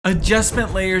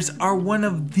Adjustment layers are one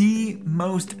of the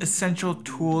most essential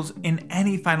tools in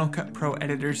any Final Cut Pro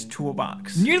editor's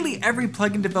toolbox. Nearly every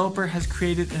plugin developer has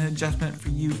created an adjustment for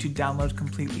you to download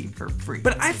completely for free.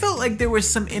 But I felt like there was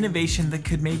some innovation that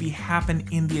could maybe happen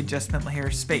in the adjustment layer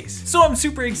space. So I'm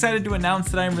super excited to announce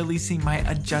that I'm releasing my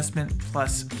Adjustment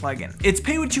Plus plugin. It's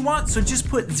pay what you want, so just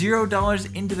put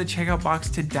 $0 into the checkout box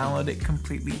to download it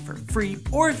completely for free.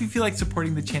 Or if you feel like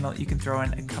supporting the channel, you can throw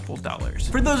in a couple dollars.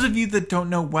 For those of you that don't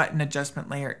know what an adjustment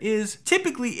layer is,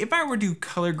 typically if I were to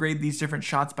color grade these different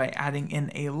shots by adding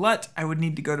in a LUT, I would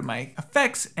need to go to my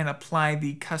effects and apply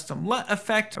the custom LUT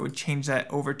effect. I would change that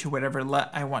over to whatever LUT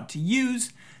I want to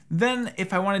use. Then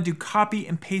if I wanted to copy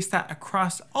and paste that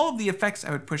across all of the effects,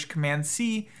 I would push Command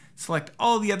C, select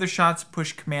all of the other shots,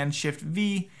 push Command Shift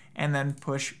V, and then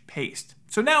push paste.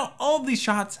 So now all of these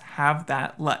shots have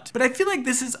that LUT. But I feel like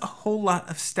this is a whole lot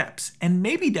of steps, and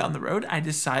maybe down the road I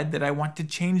decide that I want to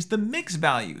change the mix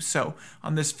value. So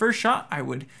on this first shot, I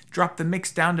would drop the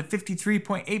mix down to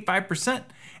 53.85%,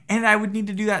 and I would need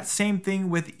to do that same thing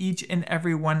with each and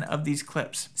every one of these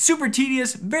clips. Super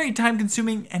tedious, very time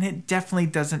consuming, and it definitely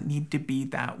doesn't need to be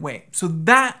that way. So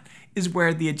that is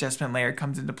where the adjustment layer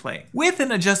comes into play. With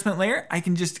an adjustment layer, I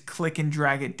can just click and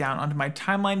drag it down onto my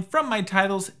timeline from my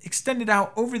titles, extend it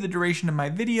out over the duration of my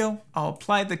video. I'll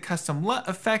apply the custom LUT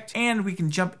effect, and we can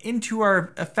jump into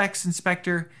our effects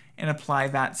inspector and apply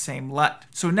that same LUT.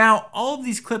 So now all of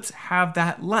these clips have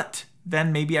that LUT.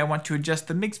 Then maybe I want to adjust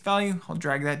the mix value, I'll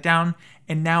drag that down,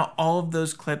 and now all of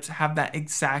those clips have that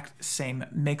exact same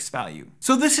mix value.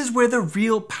 So this is where the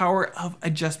real power of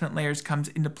adjustment layers comes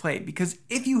into play, because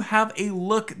if you have a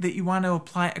look that you want to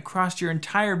apply across your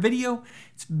entire video,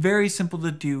 it's very simple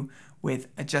to do with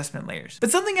adjustment layers.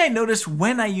 But something I noticed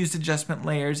when I used adjustment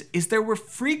layers is there were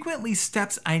frequently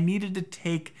steps I needed to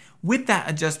take with that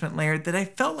adjustment layer that I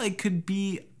felt like could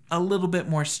be a little bit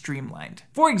more streamlined.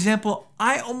 For example,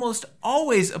 I almost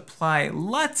always apply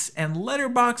LUTs and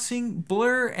letterboxing,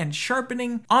 blur, and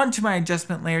sharpening onto my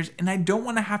adjustment layers, and I don't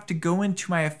want to have to go into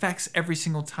my effects every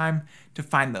single time to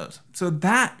find those. So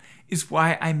that is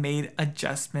why I made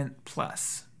Adjustment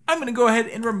Plus. I'm gonna go ahead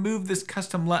and remove this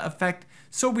custom LUT effect,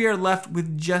 so we are left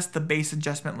with just the base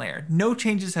adjustment layer. No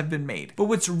changes have been made. But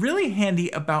what's really handy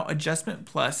about Adjustment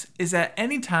Plus is at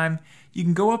any time you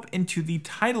can go up into the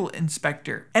title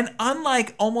inspector. And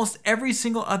unlike almost every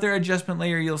single other adjustment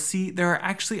layer you'll see, there are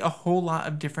actually a whole lot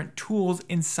of different tools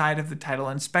inside of the title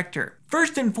inspector.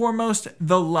 First and foremost,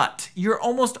 the LUT. You're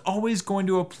almost always going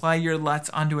to apply your LUTs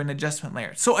onto an adjustment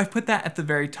layer. So I put that at the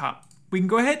very top. We can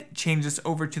go ahead, change this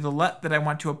over to the LUT that I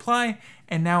want to apply,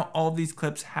 and now all of these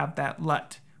clips have that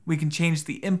LUT. We can change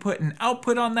the input and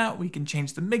output on that. We can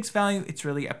change the mix value. It's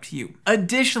really up to you.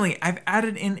 Additionally, I've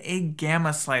added in a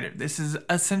gamma slider. This is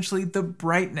essentially the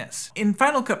brightness. In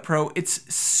Final Cut Pro,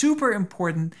 it's super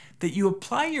important that you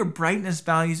apply your brightness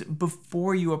values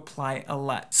before you apply a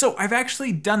LUT. So I've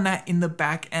actually done that in the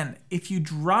back end. If you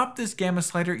drop this gamma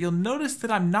slider, you'll notice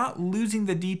that I'm not losing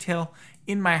the detail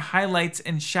in my highlights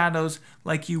and shadows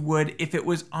like you would if it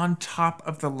was on top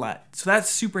of the LUT. So that's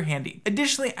super handy.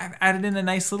 Additionally, I've added in a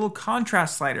nice little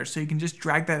contrast slider, so you can just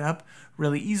drag that up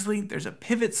really easily. There's a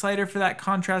pivot slider for that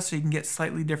contrast, so you can get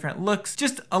slightly different looks.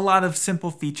 Just a lot of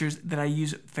simple features that I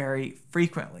use very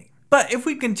frequently. But if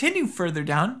we continue further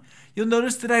down, you'll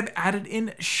notice that I've added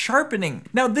in sharpening.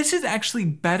 Now this is actually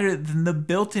better than the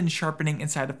built-in sharpening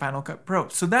inside of Final Cut Pro,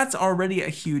 so that's already a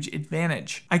huge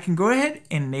advantage. I can go ahead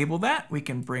and enable that. We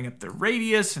can bring up the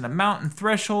radius and amount and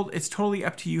threshold. It's totally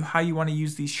up to you how you want to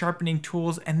use these sharpening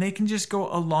tools, and they can just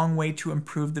go a long way to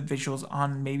improve the visuals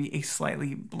on maybe a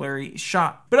slightly blurry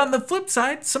shot. But on the flip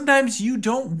side, sometimes you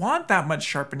don't want that much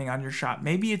sharpening on your shot.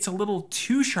 Maybe it's a little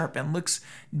too sharp and looks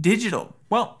digital.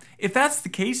 Well, if that's the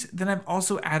case, then I've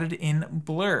also added in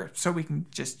blur. So we can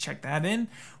just check that in.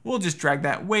 We'll just drag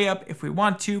that way up if we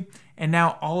want to. And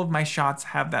now all of my shots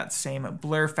have that same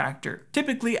blur factor.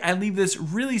 Typically, I leave this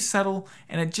really subtle,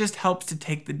 and it just helps to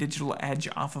take the digital edge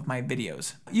off of my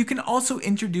videos. You can also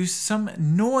introduce some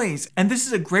noise, and this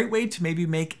is a great way to maybe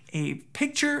make a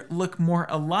picture look more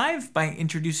alive by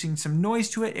introducing some noise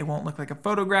to it. It won't look like a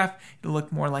photograph, it'll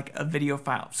look more like a video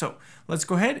file. So let's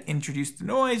go ahead, introduce the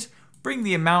noise. Bring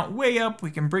the amount way up, we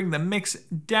can bring the mix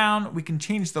down, we can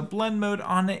change the blend mode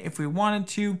on it if we wanted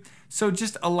to. So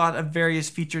just a lot of various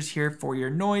features here for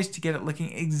your noise to get it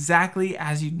looking exactly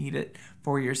as you need it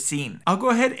for your scene. I'll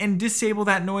go ahead and disable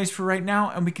that noise for right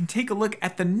now, and we can take a look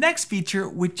at the next feature,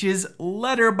 which is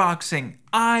letterboxing.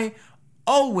 I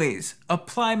always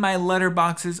apply my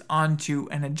letterboxes onto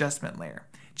an adjustment layer.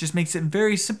 It just makes it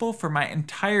very simple for my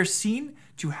entire scene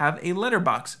to have a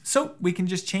letterbox. So we can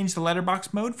just change the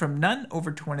letterbox mode from none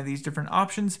over to one of these different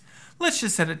options. Let's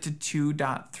just set it to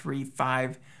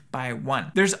 2.35 by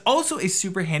 1. There's also a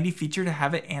super handy feature to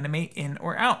have it animate in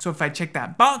or out. So if I check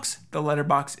that box, the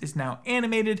letterbox is now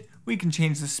animated. We can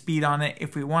change the speed on it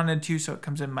if we wanted to, so it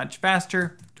comes in much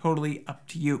faster. Totally up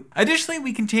to you. Additionally,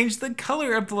 we can change the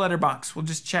color of the letterbox. We'll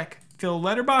just check fill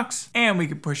letterbox and we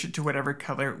can push it to whatever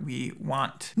color we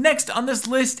want. Next on this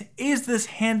list is this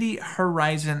handy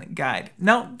horizon guide.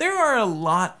 Now, there are a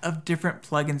lot of different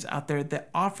plugins out there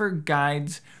that offer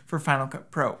guides for Final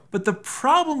Cut Pro, but the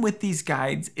problem with these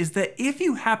guides is that if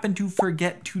you happen to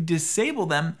forget to disable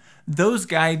them, those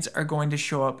guides are going to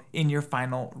show up in your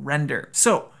final render.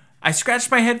 So I scratched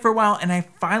my head for a while and I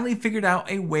finally figured out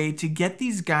a way to get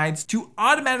these guides to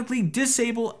automatically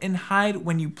disable and hide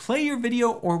when you play your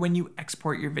video or when you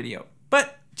export your video.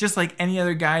 But just like any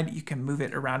other guide, you can move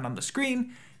it around on the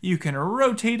screen, you can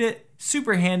rotate it,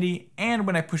 super handy, and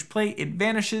when I push play, it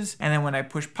vanishes, and then when I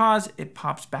push pause, it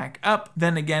pops back up.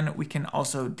 Then again, we can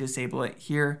also disable it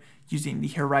here using the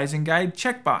Horizon Guide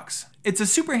checkbox. It's a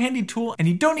super handy tool and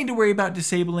you don't need to worry about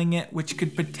disabling it, which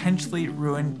could potentially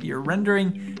ruin your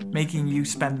rendering, making you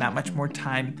spend that much more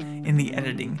time in the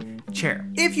editing chair.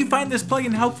 If you find this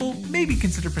plugin helpful, maybe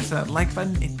consider pressing that like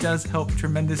button. It does help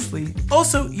tremendously.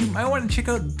 Also, you might want to check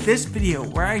out this video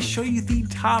where I show you the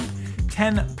top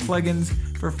 10 plugins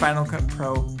for Final Cut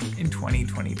Pro in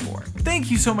 2024.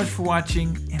 Thank you so much for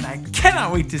watching, and I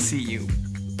cannot wait to see you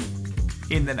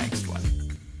in the next one.